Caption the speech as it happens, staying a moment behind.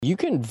You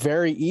can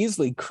very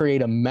easily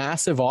create a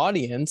massive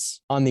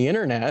audience on the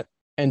internet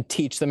and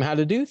teach them how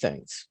to do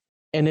things.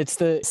 And it's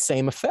the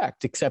same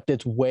effect, except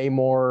it's way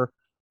more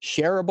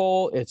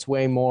shareable, it's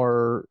way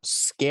more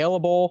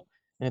scalable,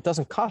 and it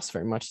doesn't cost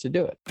very much to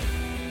do it.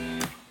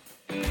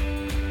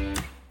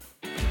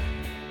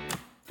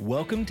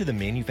 Welcome to the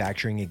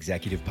Manufacturing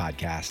Executive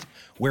Podcast,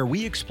 where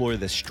we explore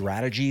the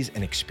strategies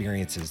and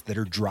experiences that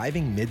are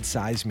driving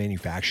mid-sized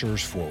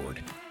manufacturers forward.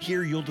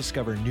 Here you'll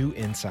discover new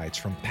insights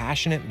from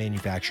passionate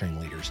manufacturing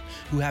leaders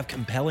who have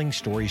compelling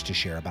stories to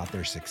share about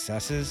their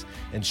successes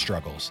and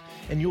struggles.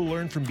 And you'll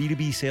learn from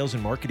B2B sales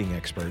and marketing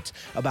experts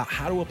about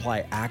how to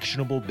apply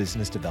actionable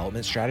business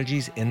development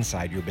strategies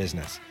inside your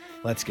business.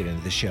 Let's get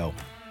into the show.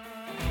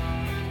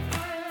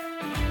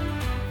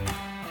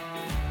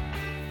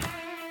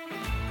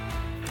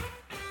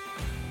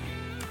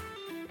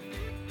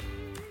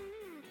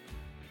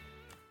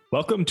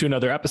 Welcome to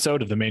another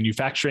episode of the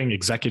Manufacturing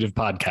Executive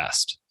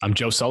Podcast. I'm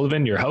Joe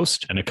Sullivan, your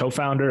host and a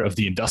co-founder of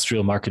the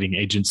industrial marketing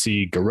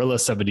agency Gorilla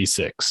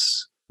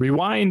 76.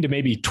 Rewind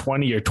maybe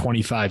 20 or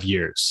 25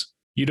 years.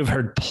 You'd have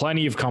heard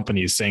plenty of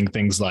companies saying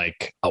things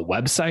like, a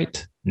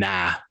website?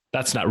 Nah,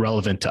 that's not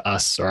relevant to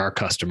us or our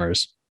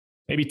customers.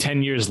 Maybe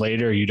 10 years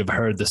later, you'd have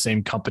heard the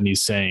same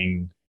companies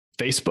saying,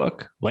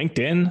 Facebook,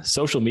 LinkedIn,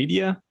 social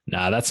media?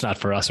 Nah, that's not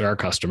for us or our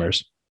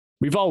customers.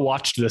 We've all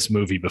watched this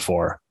movie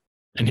before.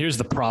 And here's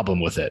the problem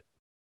with it.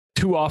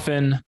 Too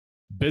often,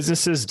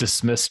 businesses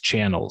dismiss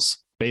channels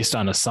based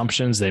on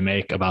assumptions they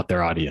make about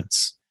their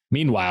audience.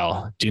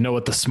 Meanwhile, do you know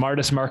what the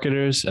smartest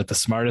marketers at the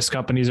smartest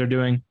companies are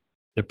doing?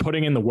 They're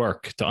putting in the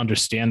work to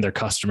understand their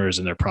customers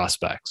and their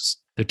prospects.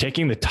 They're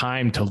taking the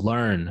time to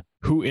learn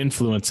who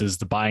influences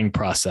the buying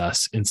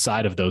process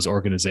inside of those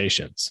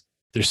organizations.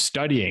 They're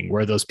studying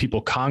where those people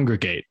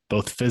congregate,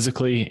 both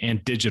physically and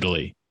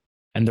digitally.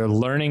 And they're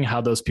learning how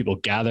those people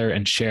gather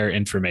and share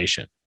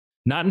information.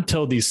 Not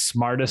until these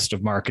smartest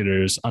of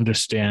marketers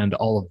understand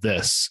all of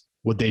this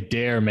would they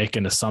dare make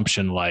an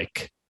assumption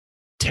like,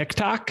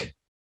 TikTok?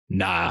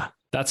 Nah,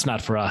 that's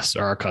not for us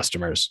or our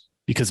customers,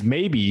 because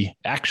maybe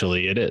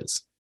actually it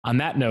is. On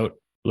that note,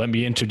 let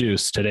me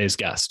introduce today's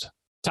guest.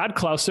 Todd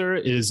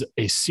Clouser is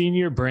a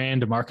senior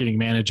brand marketing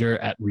manager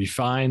at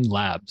Refine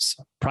Labs.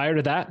 Prior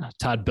to that,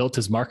 Todd built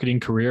his marketing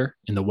career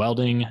in the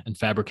welding and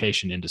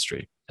fabrication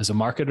industry. As a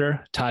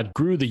marketer, Todd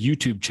grew the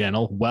YouTube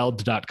channel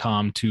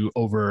weld.com to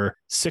over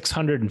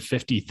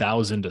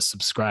 650,000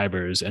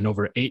 subscribers and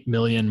over 8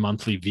 million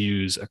monthly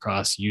views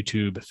across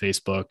YouTube,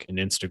 Facebook, and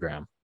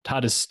Instagram.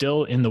 Todd is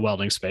still in the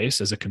welding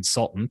space as a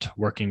consultant,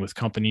 working with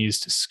companies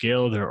to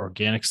scale their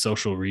organic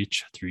social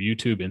reach through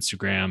YouTube,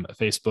 Instagram,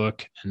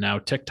 Facebook, and now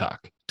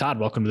TikTok. Todd,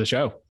 welcome to the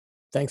show.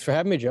 Thanks for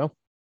having me, Joe.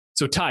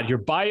 So Todd, your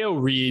bio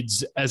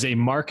reads, as a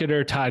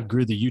marketer, Todd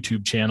grew the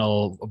YouTube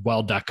channel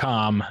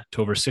weld.com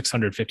to over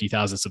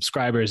 650,000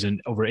 subscribers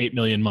and over 8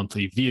 million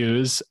monthly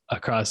views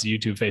across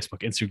YouTube,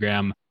 Facebook,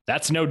 Instagram.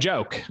 That's no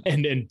joke.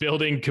 And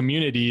building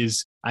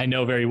communities, I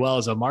know very well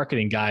as a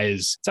marketing guy,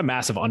 it's a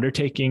massive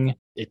undertaking.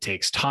 It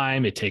takes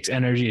time, it takes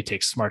energy, it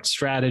takes smart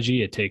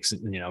strategy, it takes,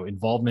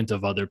 involvement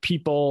of other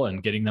people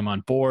and getting them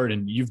on board.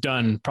 And you've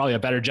done probably a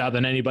better job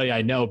than anybody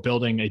I know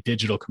building a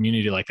digital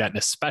community like that, and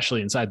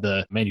especially inside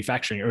the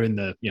manufacturing or in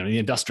the, the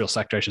industrial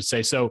sector, I should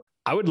say. So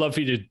I would love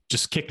for you to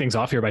just kick things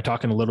off here by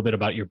talking a little bit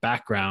about your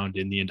background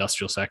in the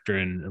industrial sector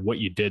and what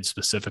you did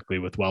specifically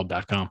with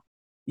weld.com.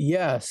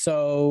 Yeah,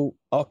 so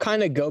I'll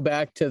kind of go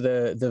back to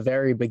the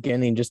very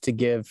beginning just to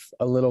give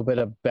a little bit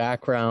of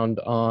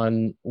background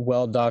on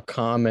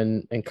weld.com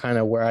and kind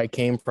of where I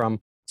came from.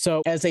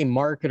 So as a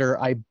marketer,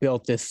 I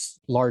built this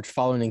large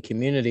following and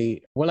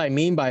community. What I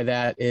mean by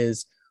that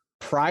is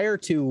prior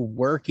to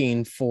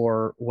working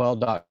for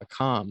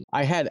weld.com,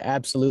 I had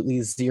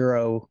absolutely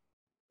zero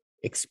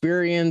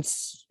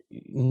experience,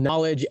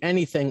 knowledge,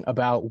 anything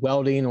about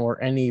welding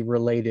or any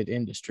related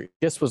industry.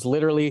 This was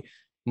literally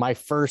my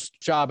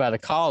first job out of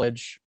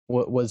college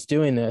was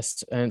doing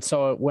this. And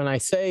so when I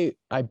say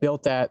I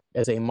built that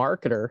as a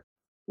marketer,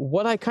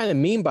 what I kind of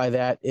mean by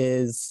that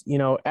is,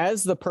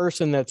 as the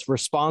person that's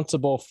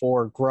responsible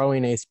for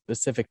growing a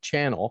specific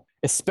channel,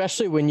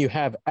 especially when you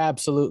have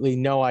absolutely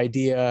no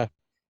idea,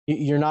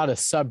 you're not a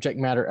subject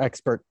matter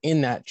expert in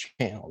that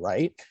channel,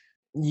 right?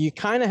 You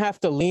kind of have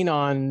to lean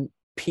on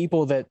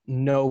people that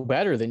know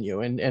better than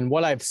you. And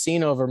what I've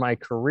seen over my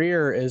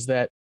career is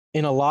that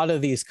in a lot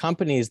of these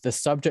companies, the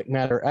subject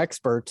matter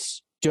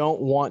experts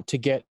don't want to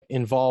get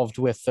involved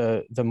with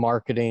the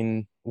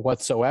marketing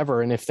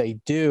whatsoever. And if they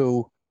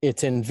do,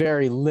 it's in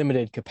very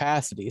limited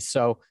capacity.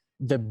 So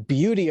the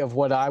beauty of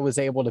what I was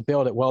able to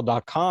build at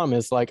weld.com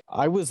is like,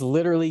 I was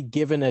literally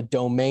given a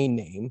domain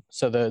name.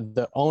 So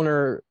the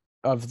owner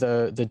of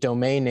the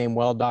domain name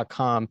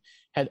weld.com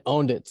had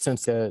owned it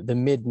since the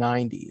mid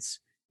 90s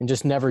and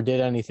just never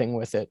did anything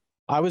with it.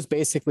 I was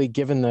basically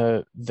given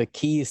the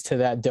keys to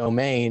that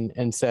domain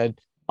and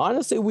said,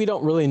 honestly, we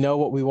don't really know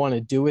what we want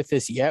to do with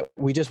this yet.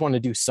 We just want to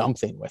do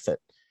something with it.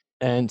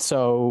 And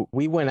so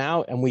we went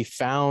out and we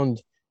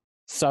found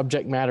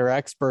subject matter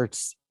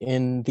experts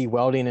in the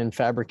welding and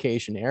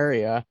fabrication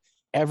area.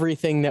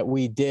 Everything that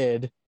we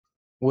did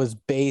was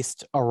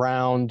based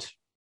around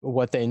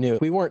what they knew.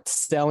 We weren't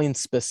selling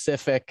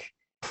specific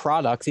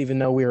products, even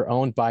though we were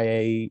owned by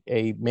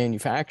a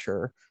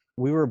manufacturer.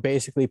 We were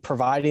basically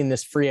providing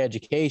this free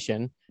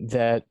education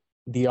that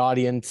the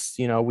audience,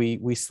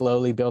 we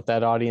slowly built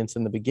that audience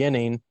in the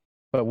beginning,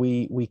 but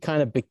we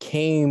kind of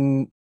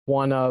became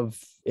one of,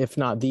 if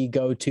not the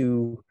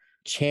go-to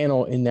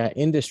channel in that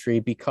industry,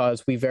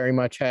 because we very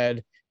much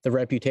had the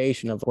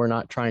reputation of, we're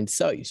not trying to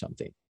sell you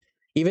something.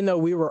 Even though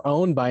we were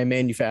owned by a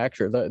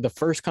manufacturer, the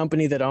first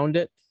company that owned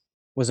it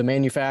was a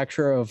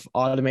manufacturer of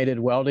automated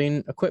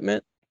welding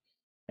equipment.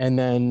 And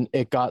then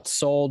it got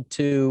sold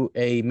to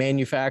a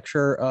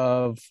manufacturer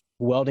of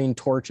welding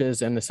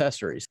torches and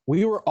accessories.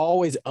 We were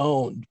always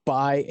owned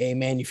by a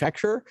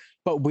manufacturer,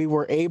 but we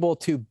were able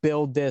to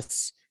build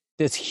this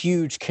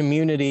huge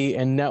community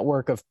and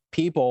network of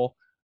people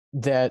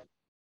that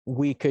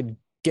we could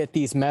get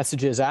these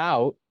messages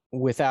out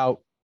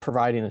without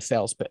providing a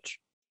sales pitch.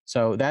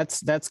 So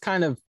that's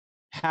kind of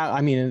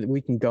how,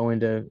 we can go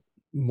into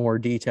more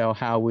detail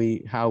how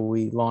we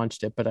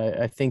launched it, but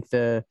I think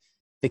the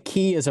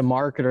key as a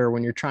marketer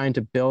when you're trying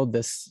to build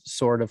this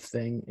sort of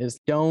thing is,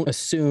 don't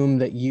assume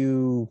that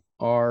you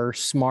are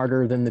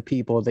smarter than the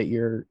people that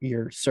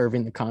you're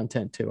serving the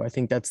content to. I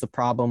think that's the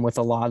problem with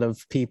a lot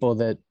of people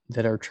that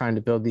are trying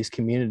to build these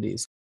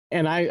communities.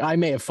 And I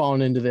may have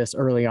fallen into this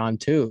early on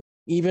too.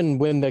 Even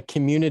when the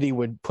community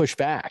would push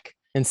back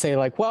and say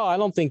like, well, I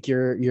don't think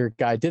your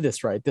guy did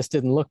this right. This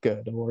didn't look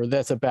good, or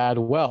that's a bad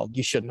weld.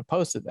 You shouldn't have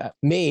posted that.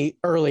 Me,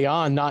 early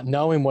on, not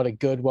knowing what a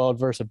good weld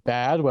versus a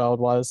bad weld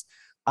was,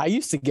 I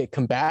used to get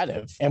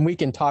combative. And we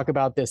can talk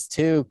about this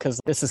too, because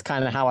this is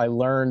kind of how I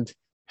learned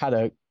how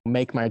to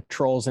make my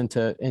trolls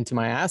into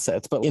my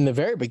assets. But in the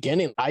very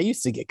beginning, I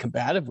used to get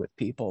combative with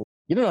people.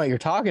 You don't know what you're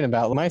talking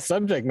about. My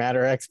subject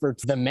matter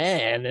expert's the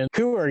man, and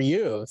who are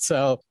you?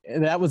 So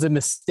that was a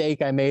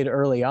mistake I made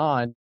early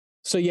on.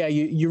 So yeah,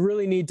 you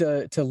really need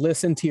to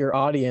listen to your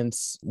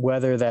audience,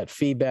 whether that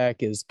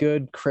feedback is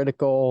good,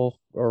 critical,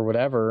 or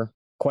whatever,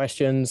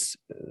 questions.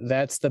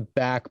 That's the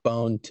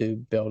backbone to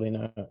building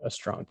a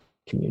strong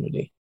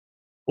community.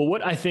 Well,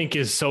 what I think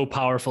is so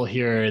powerful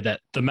here,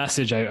 that the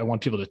message I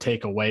want people to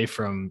take away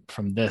from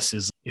this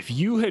is, if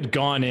you had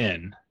gone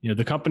in,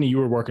 the company you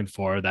were working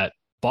for that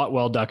bought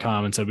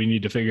weld.com and said, we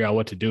need to figure out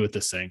what to do with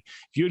this thing.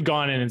 If you had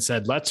gone in and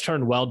said, let's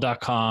turn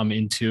weld.com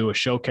into a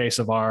showcase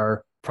of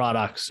our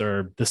products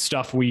or the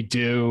stuff we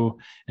do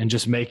and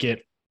just make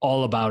it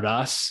all about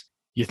us,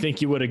 you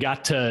think you would have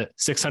got to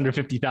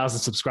 650,000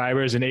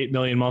 subscribers and 8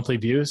 million monthly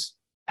views?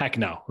 Heck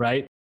no,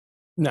 right?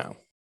 No.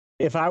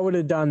 If I would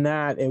have done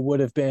that, it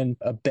would have been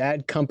a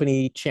bad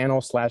company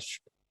channel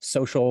 /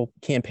 social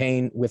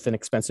campaign with an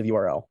expensive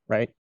URL,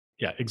 right?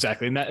 Yeah,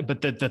 exactly. And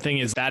but the thing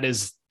is, that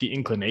is the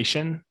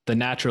inclination, the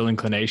natural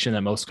inclination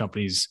that most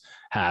companies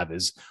have,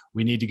 is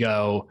we need to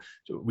go,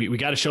 we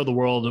got to show the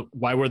world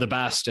why we're the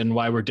best and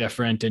why we're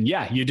different. And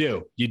yeah, you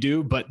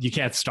do, but you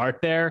can't start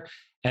there.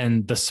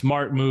 And the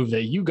smart move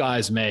that you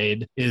guys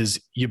made is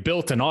you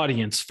built an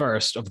audience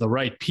first of the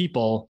right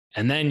people.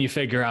 And then you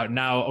figure out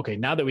now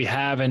that we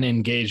have an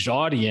engaged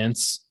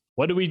audience,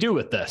 what do we do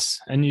with this?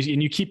 And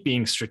you keep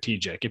being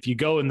strategic. If you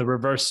go in the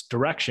reverse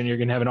direction, you're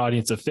going to have an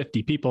audience of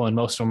 50 people and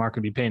most of them aren't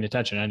going to be paying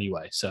attention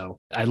anyway. So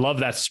I love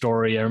that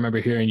story. I remember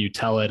hearing you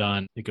tell it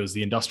on, I think it was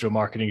the Industrial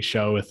Marketing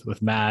Show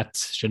with Matt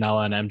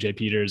Shanella and MJ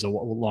Peters a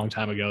long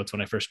time ago. It's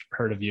when I first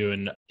heard of you,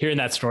 and hearing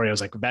that story, I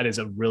was like, that is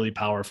a really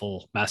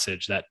powerful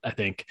message that I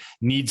think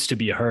needs to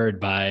be heard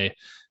by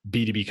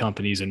B2B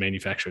companies and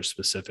manufacturers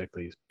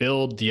specifically.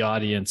 Build the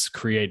audience,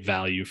 create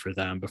value for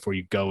them before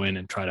you go in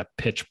and try to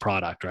pitch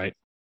product, right?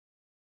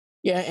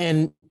 Yeah,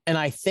 and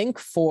I think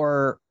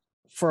for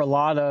a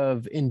lot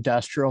of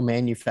industrial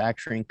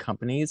manufacturing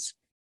companies,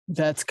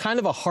 that's kind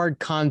of a hard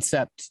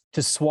concept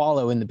to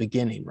swallow in the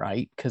beginning,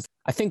 right? Because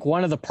I think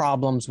one of the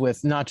problems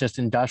with not just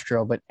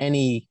industrial, but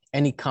any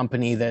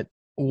company that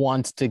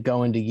wants to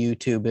go into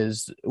YouTube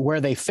is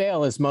where they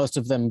fail is most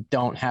of them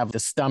don't have the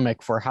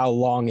stomach for how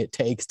long it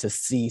takes to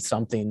see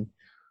something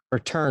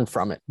return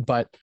from it.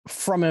 But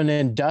from an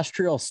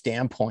industrial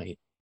standpoint,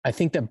 I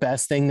think the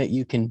best thing that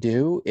you can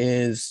do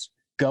is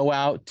go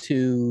out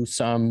to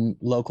some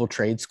local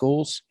trade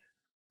schools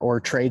or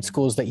trade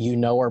schools that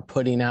are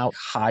putting out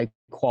high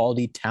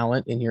quality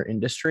talent in your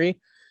industry,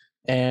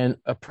 and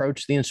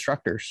approach the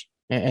instructors.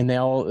 And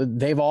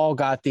they've all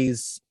got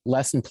these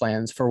lesson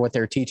plans for what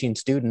they're teaching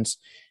students.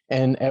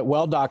 And at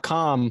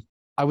weld.com,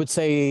 I would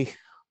say,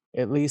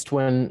 at least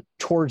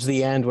towards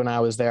the end when I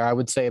was there, I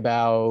would say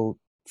about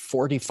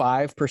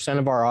 45%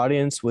 of our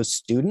audience was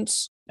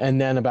students. And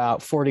then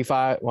about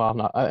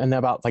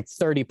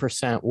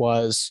 30%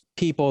 was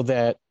people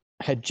that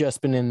had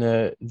just been in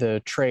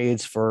the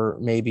trades for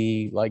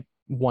maybe like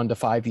 1 to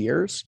 5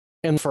 years.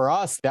 And for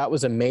us, that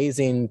was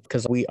amazing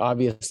because we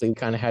obviously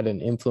kind of had an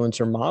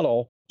influencer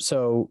model.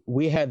 So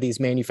we had these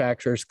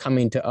manufacturers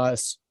coming to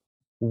us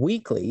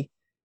weekly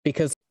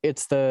because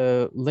it's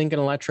the Lincoln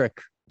Electric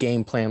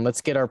game plan.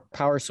 Let's get our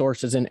power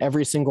sources in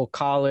every single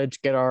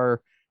college, get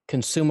our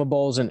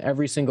consumables in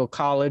every single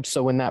college.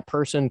 So when that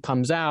person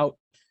comes out,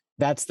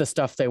 that's the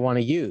stuff they want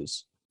to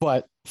use.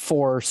 But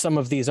for some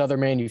of these other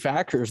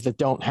manufacturers that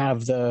don't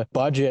have the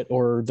budget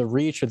or the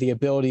reach or the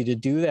ability to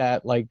do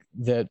that, like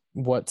that,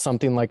 what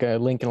something like a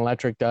Lincoln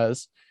Electric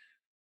does,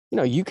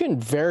 you can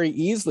very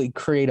easily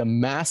create a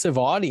massive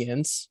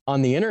audience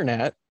on the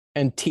internet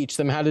and teach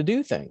them how to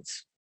do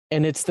things.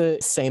 And it's the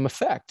same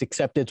effect,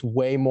 except it's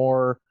way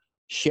more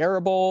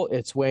shareable,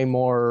 it's way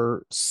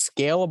more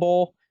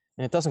scalable,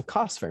 and it doesn't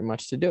cost very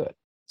much to do it.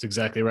 That's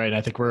exactly right.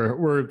 I think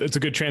it's a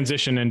good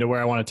transition into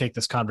where I want to take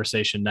this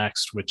conversation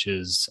next, which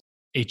is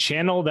a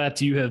channel that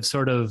you have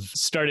sort of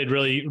started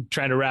really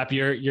trying to wrap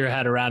your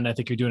head around. I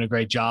think you're doing a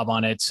great job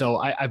on it. So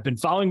I've been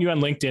following you on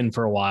LinkedIn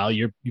for a while.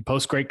 You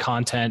post great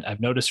content.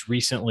 I've noticed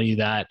recently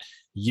that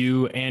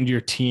you and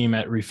your team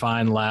at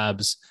Refine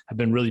Labs have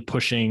been really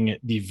pushing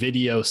the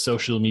video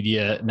social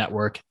media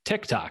network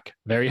TikTok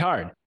very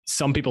hard.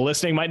 Some people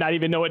listening might not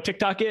even know what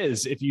TikTok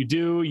is. If you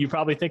do, you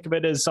probably think of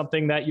it as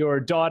something that your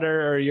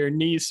daughter or your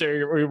niece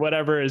or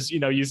whatever is,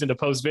 using to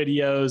post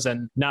videos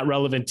and not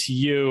relevant to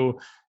you.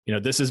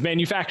 This is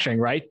manufacturing,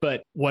 right?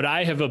 But what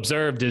I have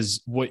observed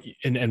is what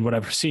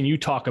I've seen you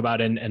talk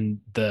about and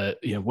the,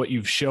 what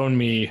you've shown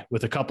me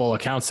with a couple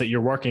accounts that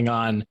you're working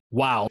on.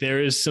 Wow,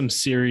 there is some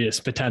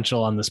serious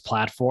potential on this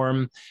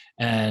platform,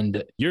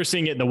 and you're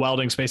seeing it in the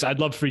welding space. I'd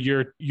love for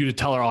you to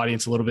tell our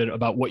audience a little bit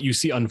about what you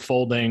see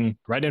unfolding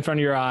right in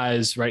front of your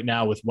eyes right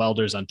now with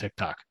welders on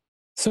TikTok.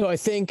 So I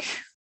think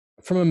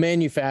from a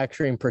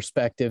manufacturing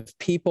perspective,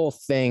 people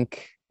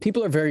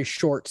are very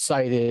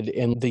short-sighted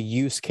in the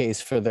use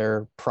case for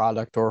their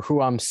product or who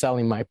I'm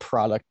selling my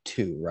product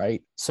to,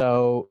 right?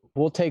 So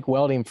we'll take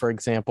welding, for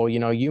example.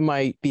 You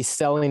might be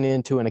selling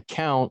into an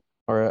account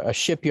or a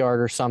shipyard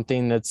or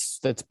something that's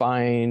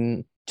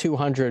buying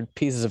 200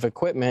 pieces of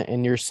equipment,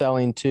 and you're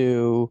selling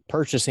to a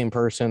purchasing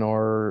person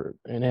or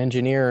an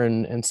engineer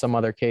in some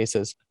other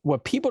cases.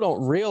 What people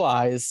don't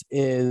realize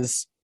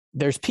is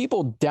there's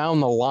people down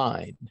the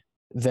line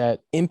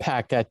that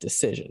impact that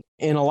decision.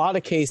 In a lot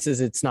of cases,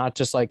 it's not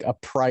just like a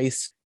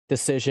price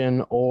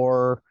decision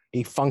or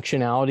a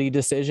functionality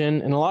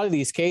decision. In a lot of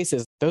these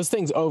cases, those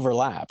things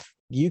overlap.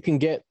 You can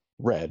get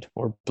red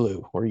or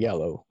blue or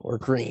yellow or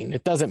green.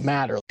 It doesn't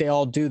matter. They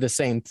all do the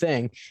same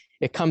thing.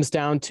 It comes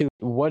down to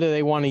what do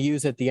they want to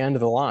use at the end of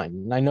the line.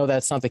 And I know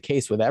that's not the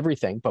case with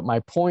everything, but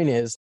my point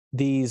is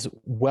these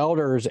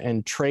welders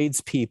and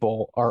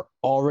tradespeople are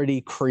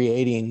already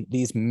creating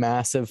these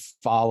massive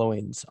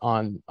followings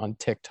on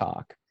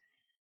TikTok.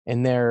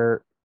 And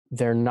they're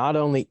not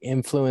only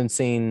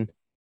influencing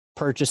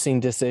purchasing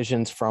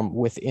decisions from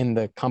within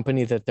the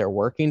company that they're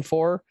working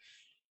for,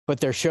 but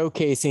they're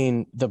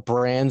showcasing the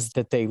brands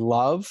that they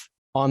love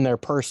on their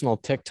personal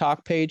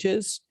TikTok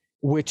pages,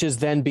 which is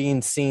then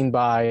being seen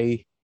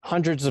by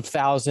hundreds of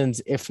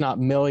thousands, if not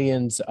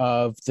millions,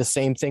 of the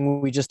same thing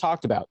we just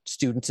talked about,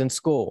 students in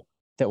school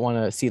that want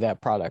to see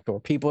that product, or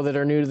people that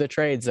are new to the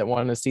trades that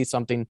want to see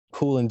something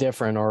cool and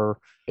different, or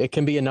it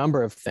can be a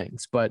number of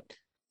things. But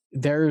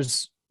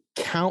there's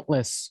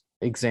countless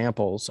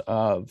examples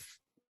of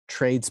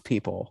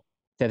tradespeople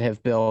that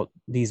have built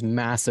these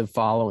massive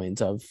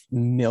followings of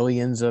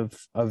millions of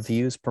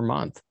views per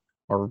month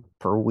or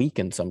per week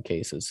in some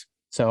cases.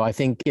 So I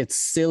think it's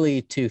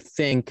silly to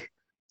think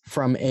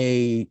from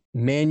a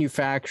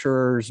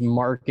manufacturer's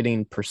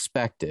marketing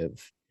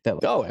perspective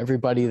that,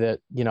 everybody that,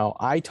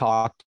 I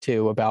talk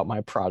to about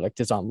my product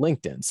is on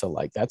LinkedIn. So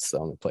like, that's the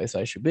only place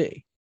I should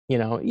be.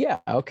 Yeah,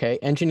 okay.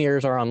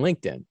 Engineers are on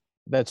LinkedIn.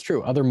 That's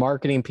true. Other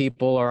marketing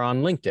people are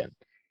on LinkedIn.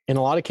 In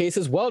a lot of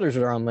cases, welders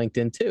are on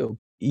LinkedIn too.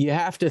 You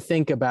have to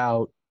think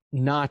about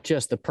not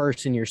just the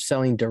person you're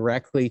selling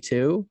directly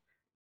to,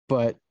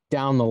 but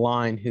down the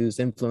line who's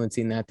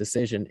influencing that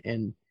decision.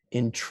 And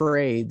in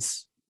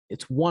trades,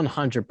 it's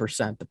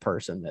 100% the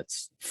person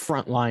that's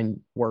frontline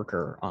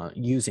worker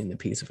using the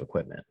piece of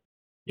equipment.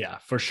 Yeah,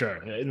 for sure.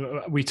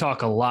 We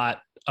talk a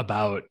lot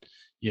about,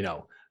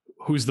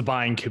 who's the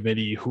buying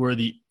committee, who are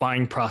the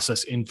buying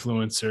process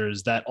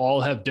influencers that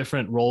all have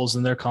different roles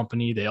in their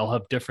company. They all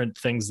have different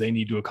things they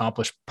need to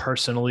accomplish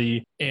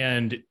personally.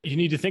 And you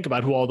need to think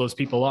about who all those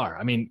people are.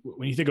 I mean,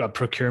 when you think about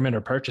procurement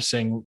or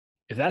purchasing,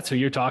 if that's who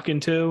you're talking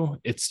to,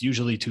 it's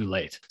usually too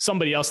late.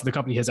 Somebody else in the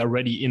company has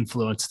already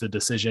influenced the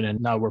decision, and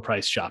now we're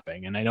price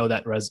shopping. And I know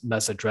that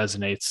message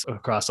resonates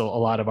across a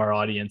lot of our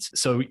audience.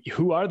 So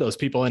who are those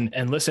people?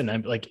 And listen,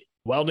 I'm like,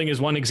 welding is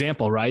one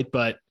example, right?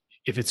 But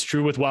if it's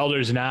true with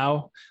welders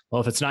now,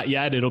 well, if it's not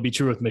yet, it'll be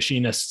true with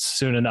machinists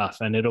soon enough.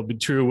 And it'll be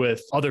true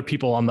with other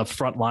people on the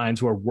front lines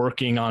who are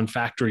working on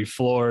factory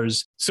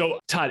floors. So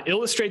Todd,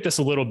 illustrate this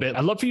a little bit.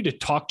 I'd love for you to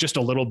talk just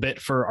a little bit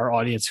for our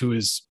audience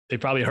they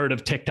probably heard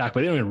of TikTok,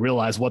 but they don't even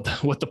realize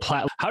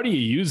how do you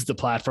use the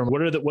platform?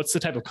 What's the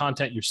type of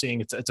content you're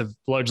seeing? It's a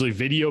largely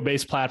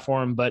video-based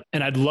platform,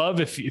 and I'd love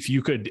if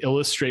you could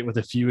illustrate with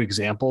a few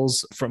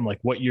examples from like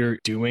what you're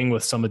doing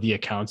with some of the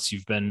accounts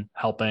you've been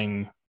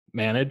helping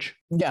manage.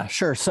 Yeah,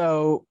 sure.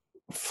 So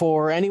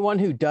for anyone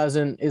who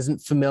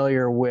isn't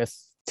familiar with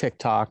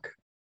TikTok,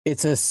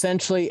 it's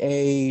essentially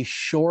a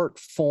short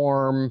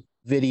form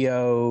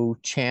video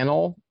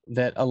channel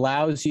that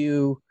allows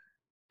you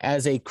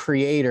as a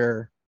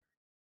creator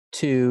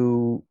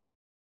to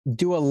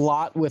do a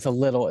lot with a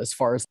little as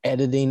far as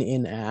editing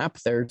in app.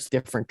 There's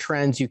different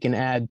trends. You can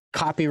add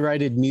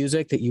copyrighted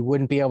music that you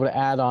wouldn't be able to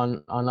add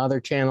on other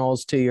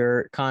channels to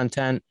your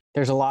content.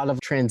 There's a lot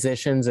of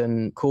transitions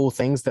and cool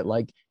things that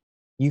like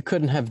you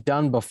couldn't have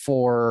done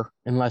before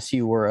unless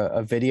you were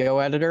a video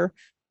editor,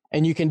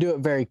 and you can do it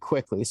very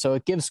quickly. So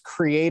it gives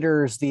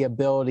creators the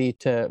ability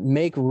to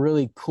make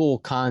really cool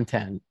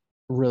content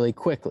really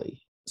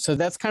quickly. So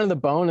that's kind of the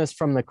bonus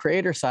from the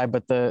creator side.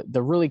 But the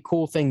really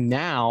cool thing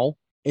now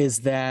is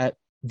that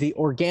the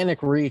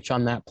organic reach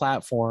on that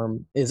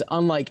platform is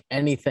unlike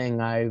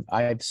anything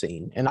I've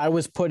seen. And I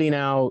was putting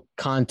out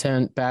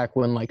content back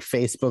when like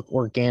Facebook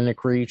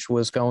organic reach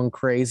was going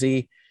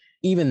crazy.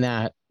 Even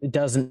that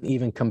doesn't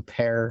even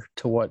compare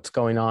to what's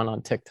going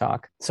on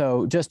TikTok.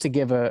 So just to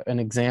give an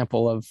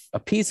example of a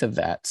piece of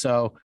that.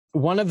 So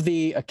one of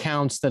the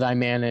accounts that I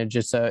manage,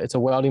 it's a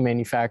welding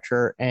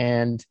manufacturer,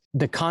 and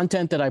the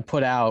content that I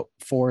put out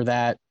for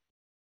that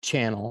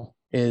channel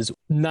is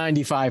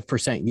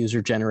 95%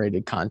 user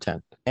generated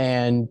content.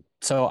 And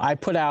so I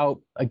put out,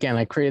 again,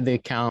 I created the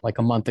account like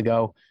a month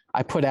ago.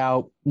 I put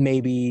out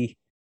maybe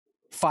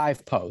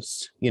 5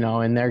 posts,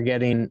 and they're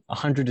getting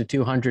 100 to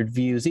 200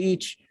 views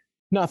each.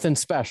 Nothing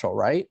special,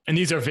 right? And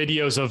these are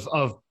videos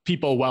of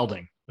people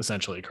welding,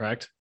 essentially,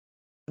 correct?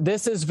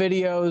 This is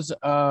videos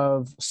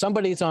of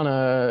somebody's on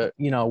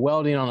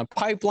welding on a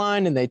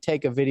pipeline, and they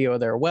take a video of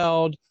their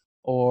weld,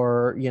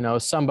 or,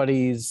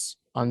 somebody's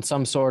on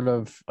some sort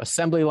of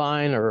assembly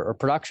line or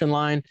production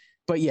line.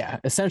 But yeah,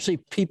 essentially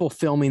people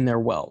filming their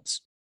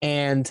welds.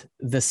 And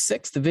the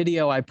 6th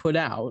video I put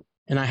out,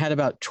 and I had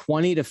about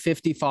 20 to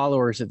 50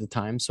 followers at the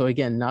time. So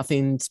again,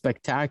 nothing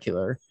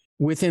spectacular.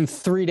 Within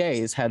 3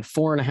 days had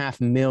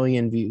 4.5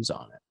 million views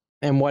on it.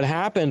 And what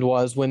happened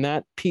was when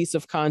that piece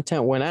of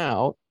content went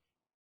out,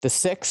 the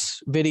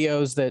 6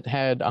 videos that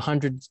had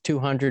 100 to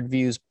 200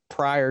 views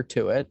prior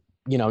to it,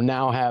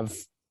 now have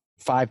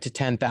 5 to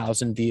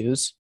 10,000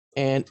 views.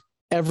 And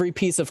every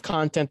piece of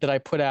content that I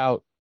put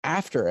out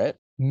after it,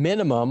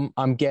 minimum,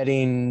 I'm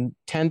getting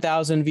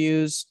 10,000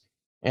 views.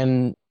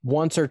 And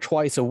once or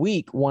twice a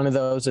week, one of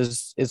those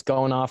is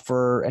going off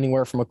for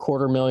anywhere from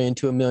 250,000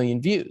 to 1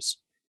 million views.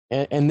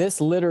 And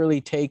this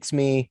literally takes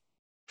me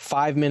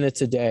 5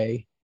 minutes a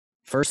day.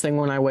 First thing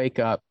when I wake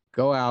up,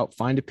 go out,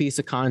 find a piece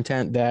of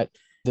content that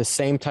the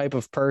same type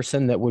of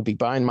person that would be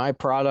buying my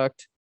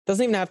product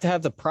doesn't even have to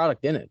have the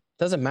product in it.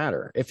 Doesn't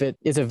matter. If it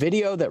is a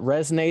video that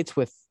resonates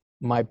with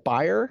my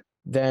buyer,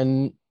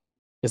 then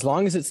as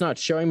long as it's not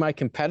showing my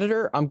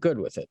competitor, I'm good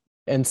with it.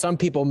 And some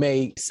people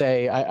may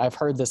say, I've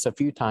heard this a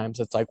few times.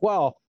 It's like,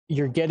 well,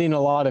 you're getting a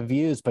lot of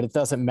views, but it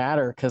doesn't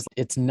matter because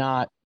it's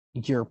not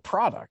your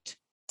product.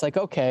 It's like,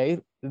 okay,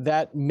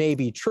 that may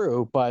be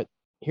true, but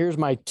here's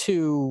my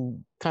 2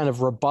 kind of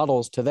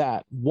rebuttals to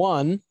that.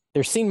 One,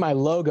 they're seeing my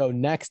logo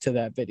next to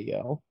that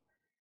video.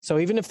 So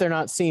even if they're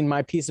not seeing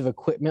my piece of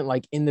equipment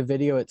like in the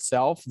video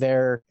itself,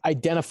 they're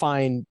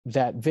identifying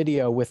that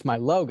video with my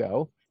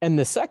logo. And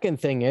the second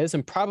thing is,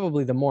 and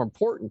probably the more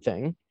important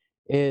thing,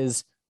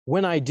 is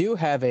when I do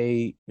have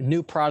a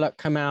new product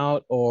come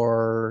out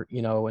or,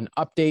 an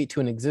update to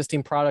an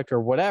existing product or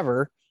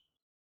whatever,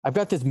 I've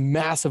got this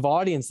massive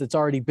audience that's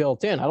already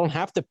built in. I don't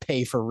have to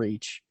pay for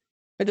reach.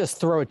 I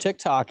just throw a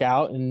TikTok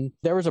out, and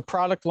there was a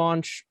product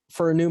launch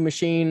for a new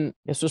machine.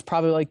 This was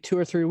probably like 2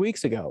 or 3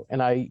 weeks ago.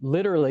 And I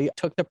literally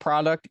took the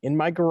product in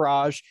my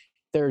garage.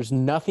 There's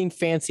nothing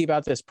fancy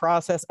about this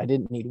process. I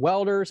didn't need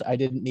welders. I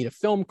didn't need a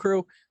film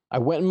crew. I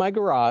went in my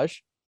garage.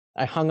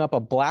 I hung up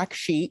a black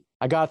sheet.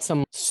 I got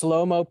some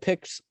slow-mo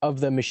pics of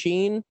the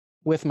machine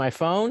with my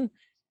phone.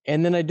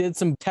 And then I did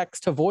some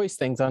text to voice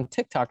things on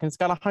TikTok, and it's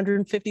got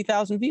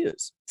 150,000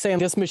 views saying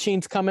this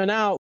machine's coming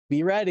out,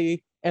 be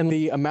ready. And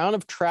the amount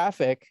of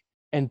traffic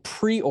and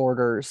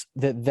pre-orders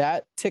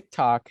that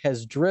TikTok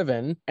has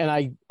driven, and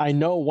I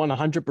know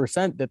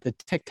 100% that the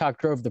TikTok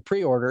drove the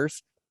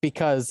pre-orders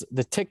because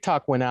the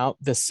TikTok went out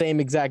the same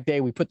exact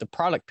day we put the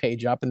product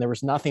page up and there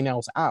was nothing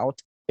else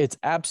out. It's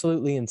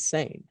absolutely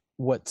insane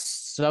what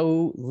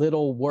so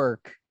little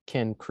work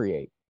can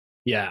create.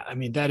 Yeah, I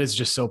mean, that is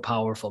just so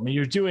powerful. I mean,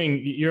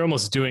 you're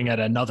almost doing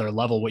at another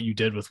level what you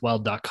did with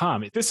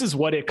weld.com. This is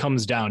what it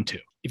comes down to.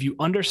 If you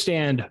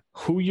understand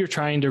who you're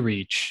trying to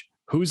reach,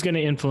 who's going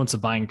to influence the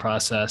buying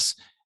process,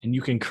 and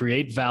you can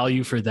create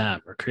value for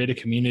them or create a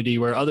community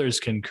where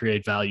others can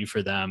create value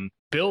for them,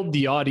 build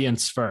the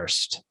audience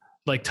first.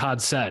 Like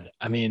Todd said,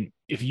 I mean,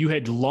 if you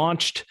had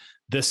launched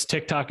this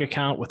TikTok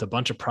account with a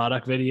bunch of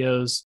product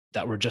videos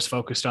that were just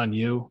focused on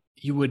you,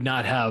 you would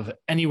not have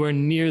anywhere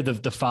near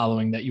the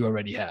following that you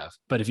already have.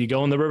 But if you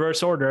go in the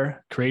reverse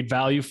order, create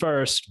value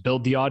first,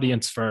 build the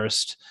audience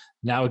first,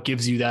 now it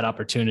gives you that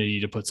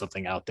opportunity to put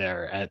something out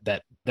there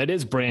that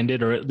is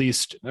branded, or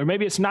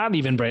maybe it's not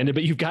even branded,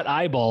 but you've got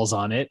eyeballs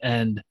on it,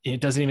 and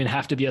it doesn't even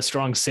have to be a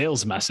strong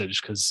sales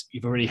message because you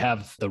already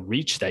have the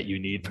reach that you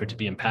need for it to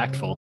be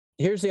impactful.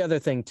 Here's the other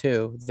thing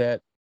too,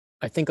 that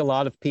I think a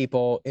lot of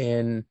people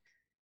in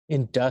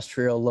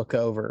industrial look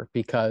over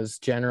because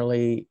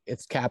generally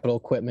it's capital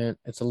equipment.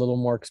 It's a little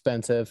more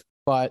expensive.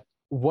 But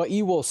what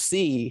you will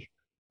see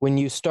when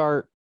you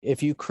start,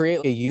 if you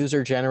create a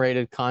user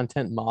generated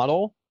content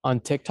model on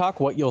TikTok,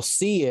 what you'll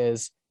see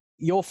is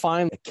you'll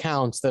find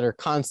accounts that are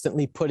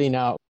constantly putting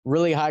out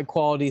really high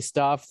quality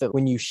stuff that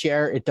when you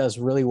share, it does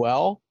really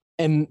well.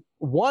 And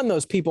one,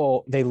 those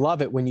people, they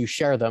love it when you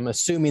share them,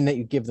 assuming that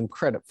you give them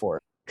credit for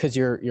it because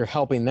you're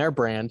helping their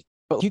brand.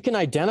 But you can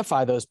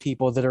identify those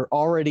people that are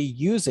already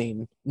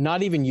using,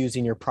 not even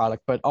using your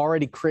product, but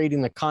already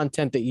creating the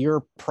content that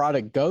your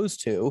product goes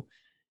to.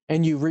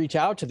 And you reach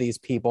out to these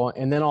people.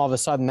 And then all of a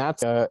sudden,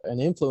 that's an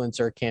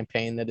influencer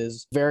campaign that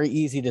is very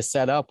easy to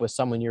set up with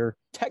someone you're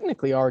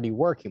technically already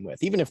working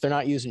with, even if they're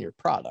not using your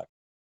product.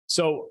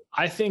 So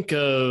I think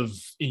of,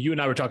 you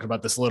and I were talking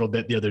about this a little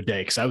bit the other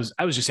day, because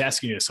I was just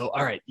asking you, so,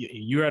 all right,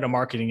 you're at a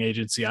marketing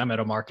agency, I'm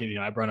at a marketing,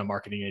 I run a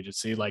marketing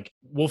agency, like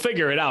we'll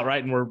figure it out,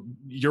 right? And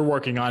you're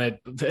working on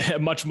it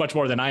much, much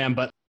more than I am,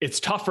 but it's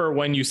tougher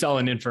when you sell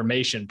an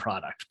information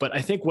product. But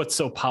I think what's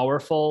so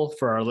powerful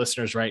for our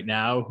listeners right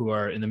now who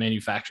are in the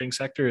manufacturing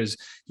sector is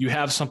you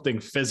have something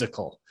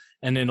physical.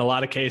 And in a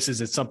lot of cases,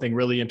 it's something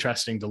really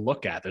interesting to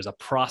look at. There's a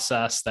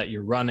process that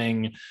you're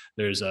running.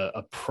 There's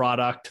a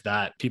product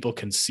that people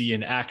can see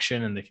in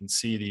action and they can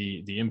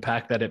see the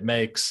impact that it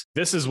makes.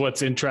 This is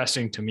what's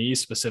interesting to me,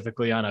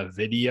 specifically on a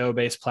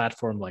video-based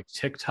platform like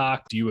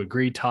TikTok. Do you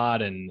agree,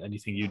 Todd? And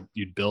anything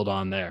you'd build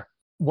on there?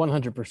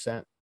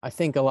 100%. I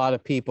think a lot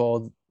of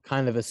people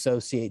kind of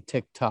associate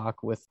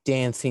TikTok with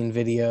dancing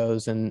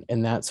videos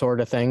and that sort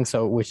of thing.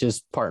 So, which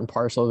is part and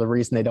parcel of the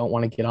reason they don't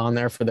want to get on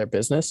there for their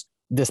business.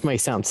 This may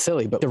sound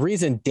silly, but the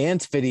reason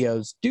dance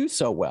videos do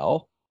so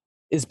well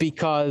is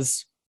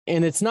because,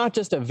 and it's not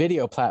just a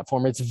video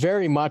platform, it's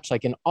very much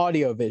like an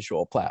audio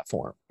visual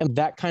platform. And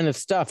that kind of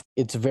stuff,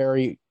 it's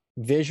very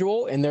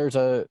visual. And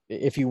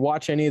if you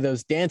watch any of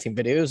those dancing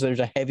videos, there's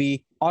a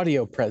heavy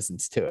audio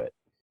presence to it.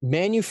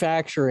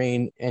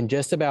 Manufacturing and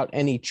just about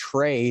any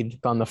trade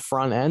on the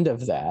front end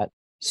of that,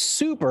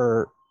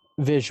 super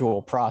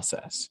visual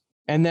process.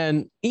 And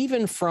then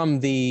even from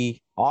the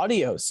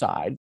audio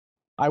side,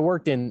 I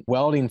worked in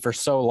welding for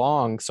so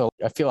long, so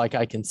I feel like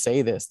I can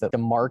say this, that the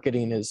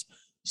marketing is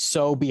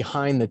so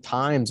behind the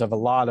times of a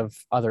lot of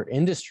other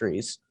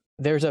industries.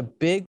 There's a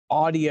big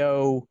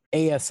audio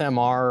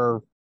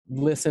ASMR,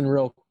 listen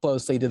real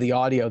closely to the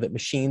audio that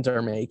machines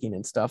are making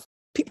and stuff.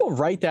 People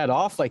write that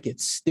off like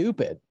it's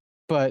stupid,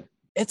 but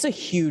it's a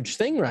huge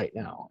thing right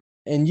now.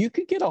 And you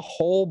could get a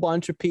whole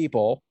bunch of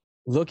people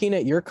looking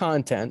at your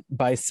content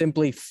by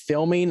simply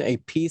filming a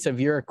piece of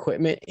your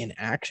equipment in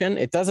action.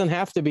 It doesn't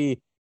have to be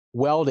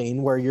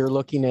welding where you're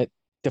looking at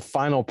the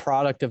final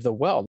product of the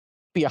weld.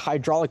 It'd be a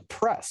hydraulic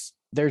press.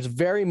 There's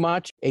very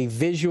much a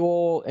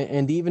visual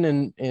and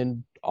even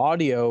in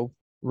audio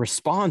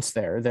response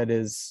there that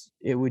is,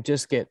 it would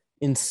just get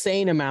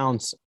insane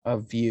amounts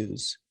of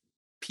views.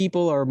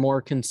 People are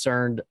more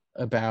concerned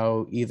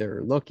about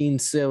either looking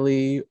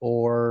silly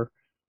or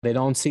they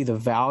don't see the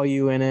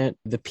value in it.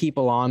 The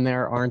people on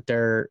there aren't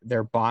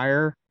their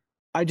buyer.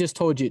 I just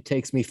told you it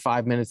takes me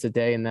 5 minutes a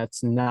day, and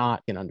that's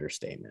not an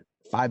understatement.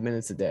 5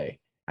 minutes a day.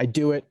 I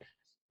do it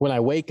when I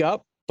wake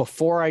up,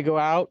 before I go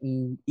out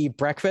and eat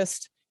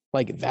breakfast.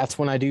 Like that's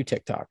when I do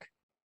TikTok.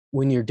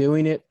 When you're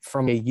doing it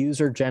from a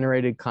user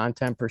generated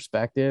content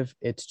perspective,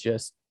 it's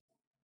just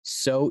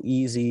so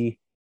easy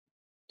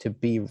to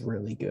be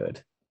really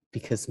good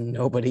because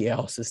nobody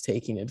else is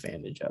taking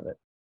advantage of it.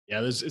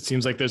 Yeah, it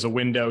seems like there's a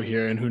window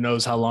here, and who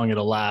knows how long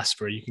it'll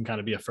last where you can kind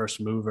of be a first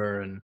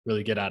mover and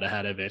really get out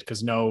ahead of it.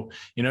 Because no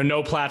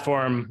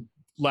platform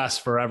lasts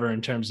forever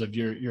in terms of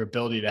your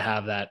ability to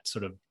have that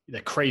sort of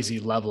that crazy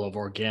level of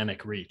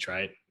organic reach,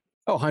 right?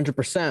 Oh,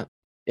 100%.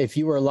 If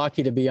you were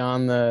lucky to be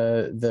on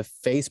the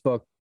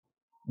Facebook,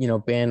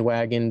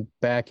 bandwagon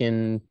back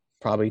in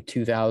probably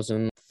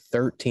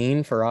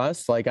 2013 for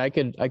us, like I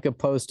could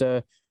post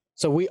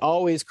so we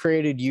always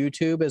created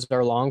YouTube as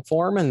our long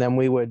form, and then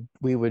we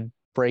would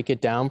break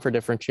it down for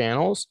different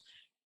channels.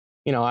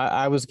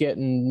 I was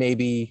getting,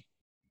 maybe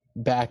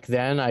back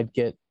then I'd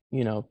get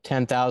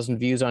 10,000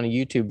 views on a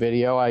YouTube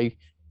video. I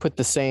put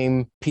the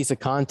same piece of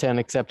content,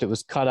 except it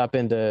was cut up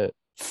into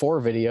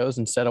 4 videos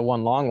instead of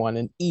one long one,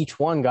 and each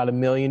one got 1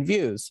 million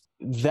views.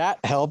 That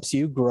helps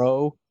you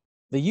grow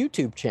the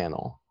YouTube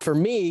channel. For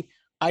me,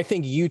 I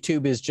think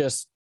YouTube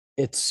is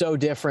it's so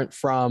different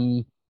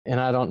from, and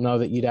I don't know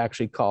that you'd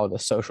actually call it a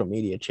social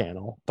media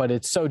channel, but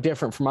it's so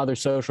different from other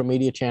social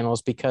media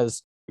channels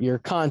because your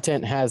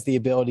content has the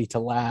ability to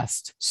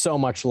last so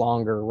much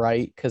longer,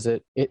 right? Because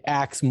it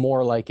acts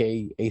more like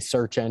a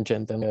search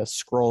engine than a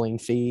scrolling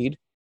feed.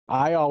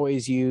 I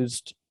always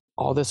used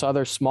all this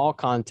other small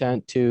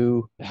content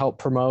to help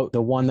promote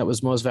the one that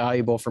was most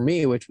valuable for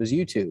me, which was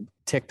YouTube.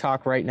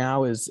 TikTok right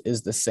now is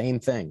the same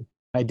thing.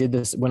 I did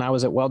this when I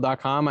was at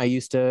weld.com. I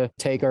used to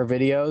take our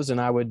videos and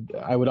I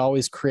would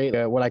always create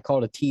what I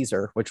called a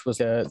teaser, which was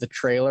the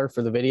trailer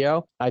for the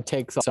video. I'd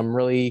take some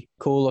really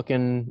cool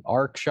looking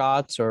arc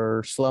shots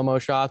or slow-mo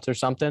shots or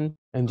something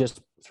and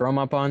just throw them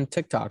up on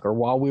TikTok. Or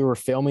while we were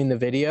filming the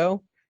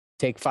video,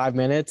 take 5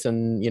 minutes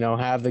and,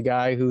 have the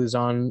guy who's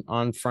on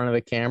front of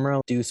the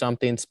camera do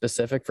something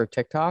specific for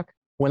TikTok.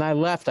 When I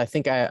left, I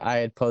think I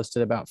had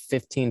posted about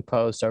 15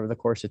 posts over the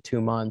course of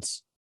 2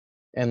 months,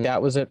 and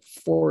that was at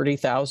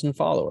 40,000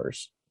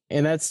 followers.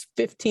 And that's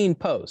 15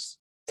 posts.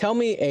 Tell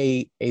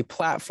me a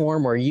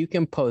platform where you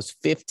can post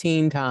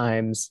 15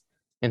 times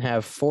and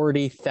have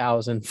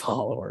 40,000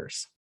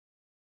 followers.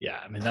 Yeah,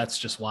 I mean, that's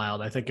just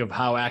wild. I think of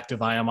how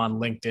active I am on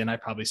LinkedIn. I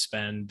probably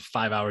spend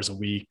 5 hours a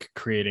week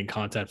creating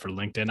content for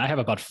LinkedIn. I have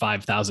about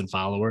 5,000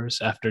 followers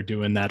after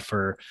doing that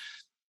for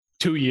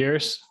 2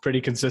 years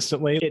pretty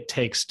consistently. It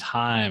takes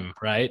time,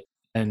 right?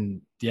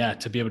 And yeah,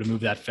 to be able to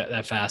move that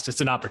fast,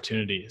 it's an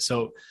opportunity.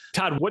 So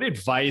Todd, what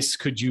advice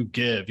could you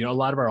give? A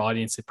lot of our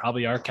audience, they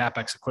probably are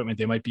CapEx equipment.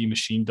 They might be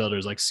machine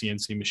builders like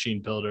CNC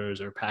machine builders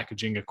or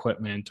packaging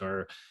equipment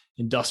or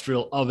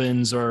industrial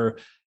ovens, or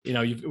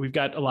we've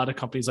got a lot of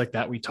companies like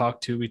that we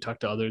talk to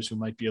others who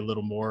might be a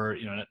little more,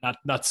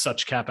 not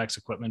such CapEx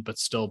equipment, but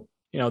still,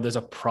 there's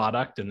a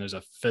product and there's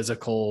a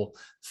physical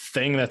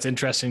thing that's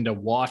interesting to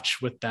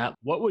watch with that.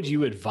 What would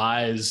you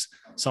advise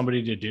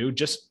somebody to do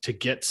just to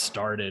get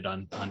started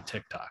on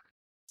TikTok?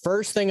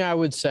 First thing I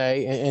would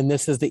say, and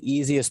this is the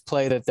easiest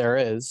play that there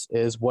is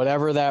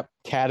whatever that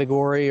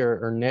category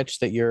or niche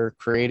that you're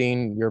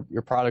creating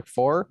your product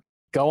for,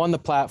 go on the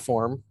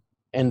platform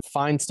and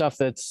find stuff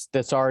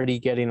that's already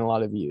getting a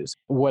lot of views.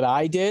 What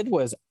I did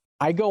was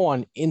I go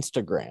on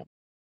Instagram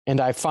and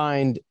I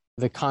find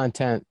the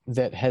content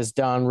that has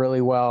done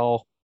really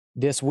well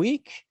this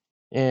week,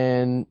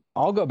 and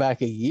I'll go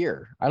back a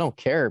year. I don't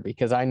care,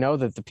 because I know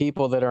that the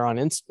people that are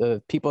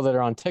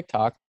on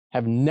TikTok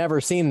have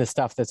never seen the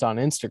stuff that's on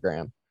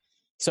Instagram.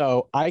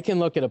 So I can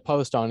look at a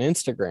post on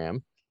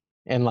Instagram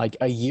and like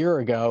a year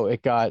ago,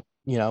 it got,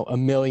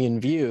 1 million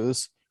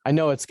views. I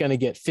know it's going to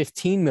get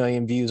 15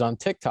 million views on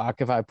TikTok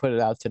if I put it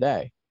out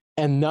today.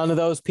 And none of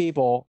those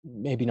people,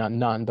 maybe not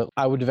none, but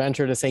I would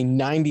venture to say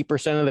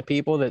 90% of the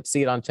people that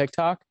see it on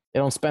TikTok, they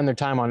don't spend their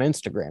time on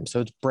Instagram. So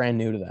it's brand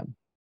new to them.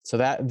 So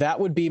that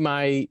would be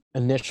my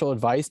initial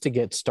advice to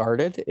get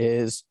started,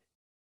 is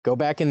go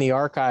back in the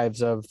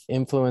archives of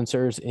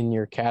influencers in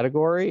your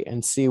category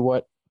and see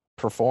what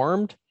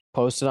performed,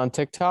 post it on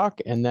TikTok,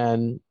 and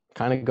then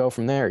kind of go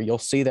from there. You'll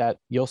see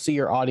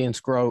your audience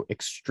grow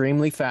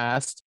extremely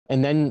fast.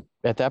 And then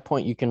at that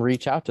point, you can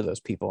reach out to those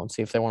people and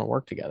see if they want to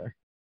work together.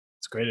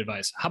 That's great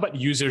advice. How about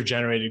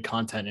user-generated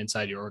content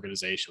inside your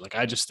organization? Like,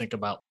 I just think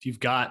about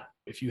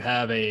if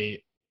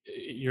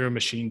you're a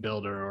machine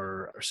builder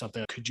or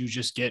something, could you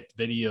just get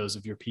videos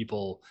of your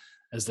people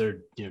as they're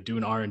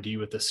doing R&D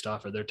with this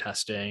stuff, or they're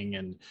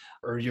testing,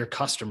 or your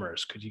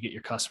customers? Could you get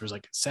your customers,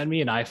 like, send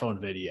me an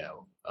iPhone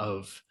video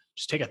of,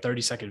 just take a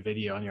 30-second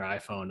video on your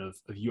iPhone of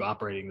you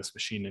operating this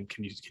machine, and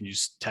can you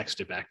just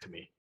text it back to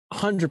me?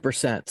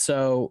 100%.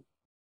 So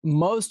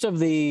most of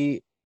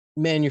the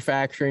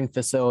manufacturing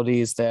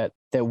facilities that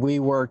we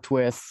worked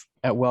with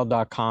at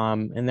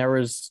Weld.com, and there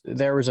was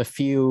a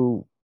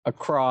few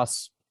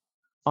across.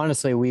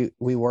 Honestly,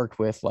 we worked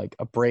with like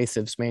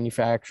abrasives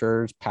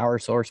manufacturers, power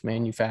source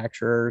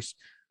manufacturers,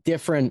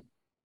 different,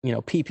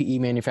 PPE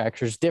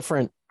manufacturers,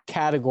 different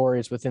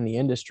categories within the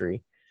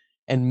industry.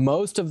 And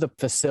most of the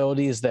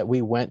facilities that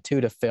we went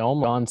to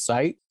film on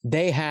site,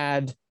 they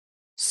had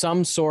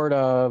some sort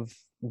of,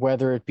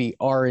 whether it be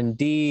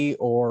R&D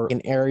or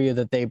an area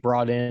that they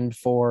brought in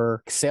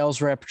for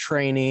sales rep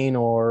training,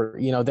 or,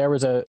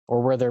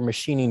 or where they're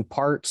machining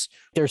parts,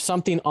 there's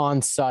something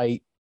on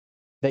site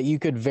that you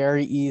could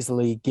very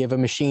easily give a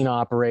machine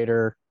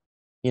operator,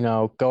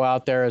 go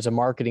out there as a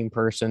marketing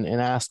person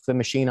and ask the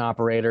machine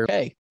operator,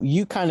 hey,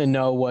 you kind of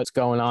know what's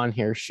going on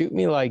here. Shoot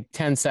me like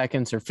 10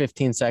 seconds or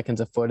 15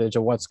 seconds of footage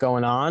of what's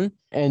going on.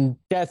 And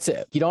that's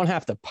it. You don't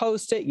have to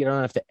post it. You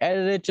don't have to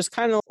edit it. Just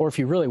kind of, or if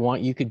you really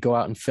want, you could go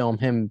out and film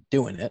him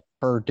doing it,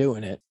 her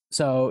doing it.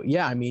 So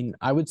yeah, I mean,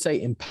 I would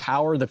say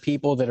empower the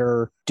people that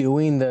are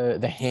doing the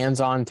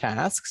hands-on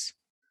tasks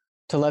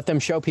to let them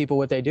show people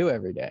what they do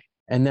every day.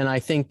 And then I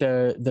think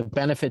the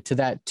benefit to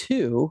that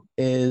too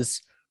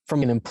is,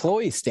 from an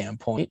employee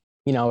standpoint,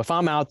 if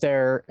I'm out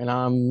there and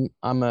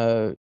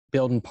I'm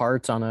building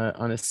parts on a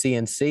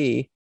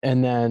CNC,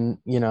 and then,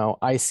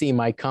 I see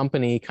my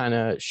company kind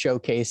of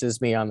showcases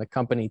me on the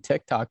company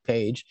TikTok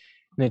page,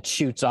 and it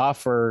shoots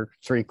off for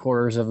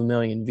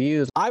 750,000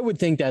 views, I would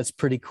think that's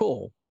pretty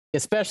cool.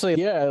 Especially,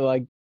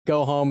 like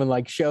go home and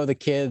like show the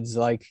kids,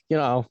 like,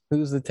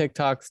 who's the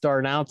TikTok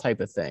star now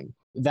type of thing.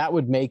 That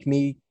would make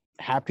me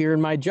happier in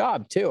my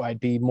job too.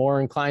 I'd be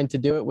more inclined to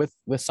do it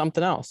with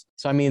something else.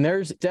 So, I mean,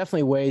 there's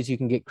definitely ways you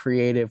can get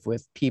creative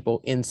with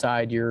people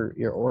inside your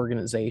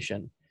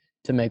organization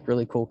to make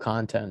really cool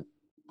content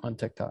on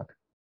TikTok.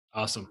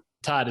 Awesome.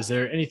 Todd, is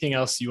there anything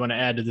else you want to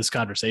add to this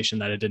conversation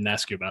that I didn't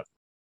ask you about?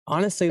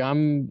 Honestly,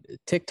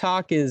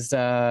 TikTok is,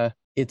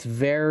 it's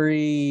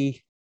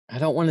very, I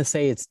don't want to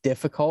say it's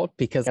difficult,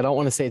 because I don't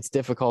want to say it's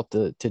difficult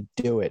to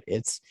do it.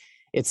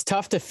 It's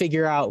tough to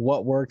figure out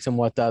what works and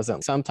what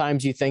doesn't.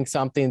 Sometimes you think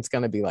something's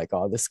going to be like,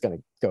 oh, this is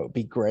going to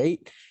be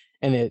great.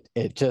 and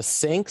it just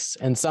sinks.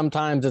 And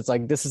sometimes it's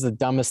like, this is the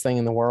dumbest thing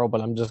in the world,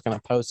 but I'm just going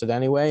to post it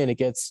anyway. And it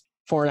gets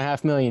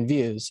 4.5 million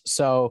views.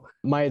 So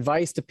my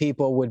advice to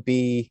people would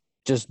be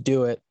just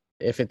do it.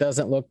 If it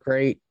doesn't look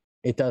great,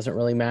 it doesn't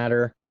really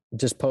matter.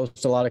 Just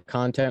post a lot of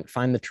content,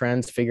 find the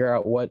trends, figure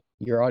out what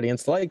your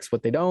audience likes,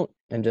 what they don't,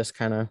 and just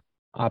kind of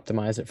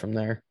optimize it from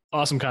there.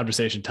 Awesome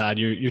conversation, Todd.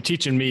 You're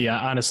teaching me.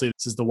 Honestly,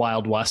 this is the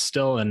Wild West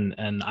still,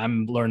 and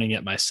I'm learning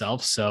it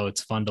myself. So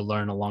it's fun to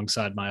learn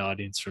alongside my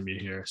audience from you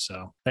here.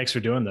 So thanks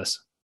for doing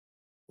this.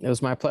 It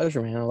was my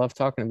pleasure, man. I love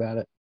talking about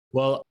it.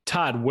 Well,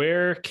 Todd,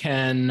 where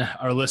can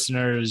our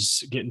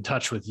listeners get in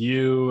touch with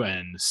you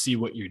and see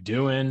what you're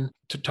doing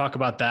to talk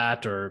about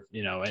that, or,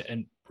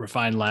 and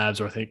Refine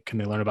Labs, or can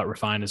they learn about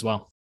Refine as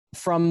well?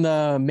 From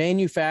the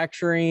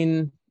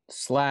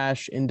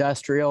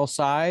manufacturing/industrial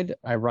side,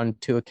 I run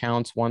 2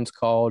 accounts. One's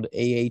called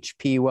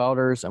AHP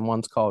Welders and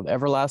one's called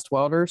Everlast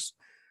Welders.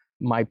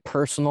 My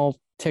personal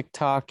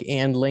TikTok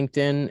and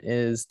LinkedIn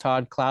is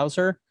Todd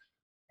Clouser.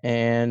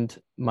 And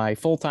my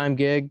full-time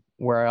gig,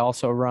 where I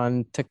also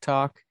run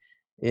TikTok,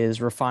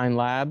 is Refine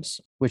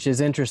Labs, which is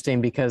interesting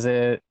because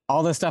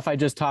all the stuff I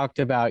just talked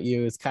about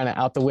you is kind of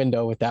out the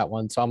window with that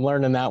one. So I'm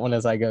learning that one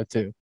as I go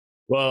too.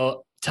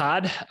 Well,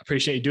 Todd,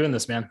 appreciate you doing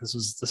this, man. This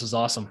was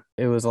awesome.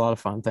 It was a lot of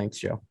fun. Thanks,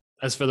 Joe.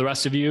 As for the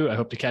rest of you, I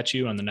hope to catch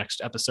you on the next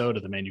episode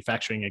of The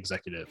Manufacturing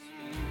Executive.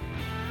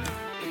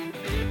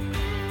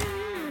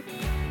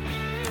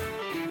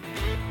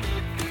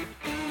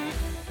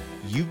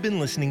 You've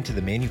been listening to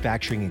the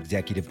Manufacturing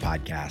Executive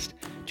Podcast.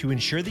 To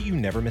ensure that you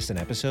never miss an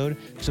episode,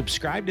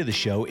 subscribe to the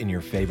show in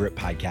your favorite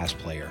podcast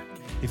player.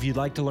 If you'd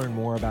like to learn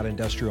more about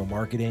industrial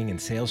marketing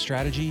and sales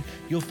strategy,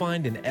 you'll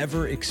find an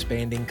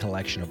ever-expanding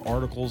collection of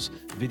articles,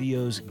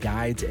 videos,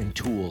 guides, and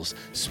tools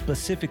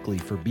specifically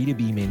for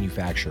B2B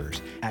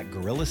manufacturers at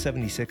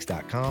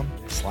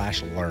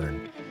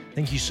gorilla76.com/learn.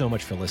 Thank you so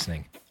much for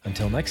listening.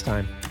 Until next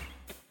time.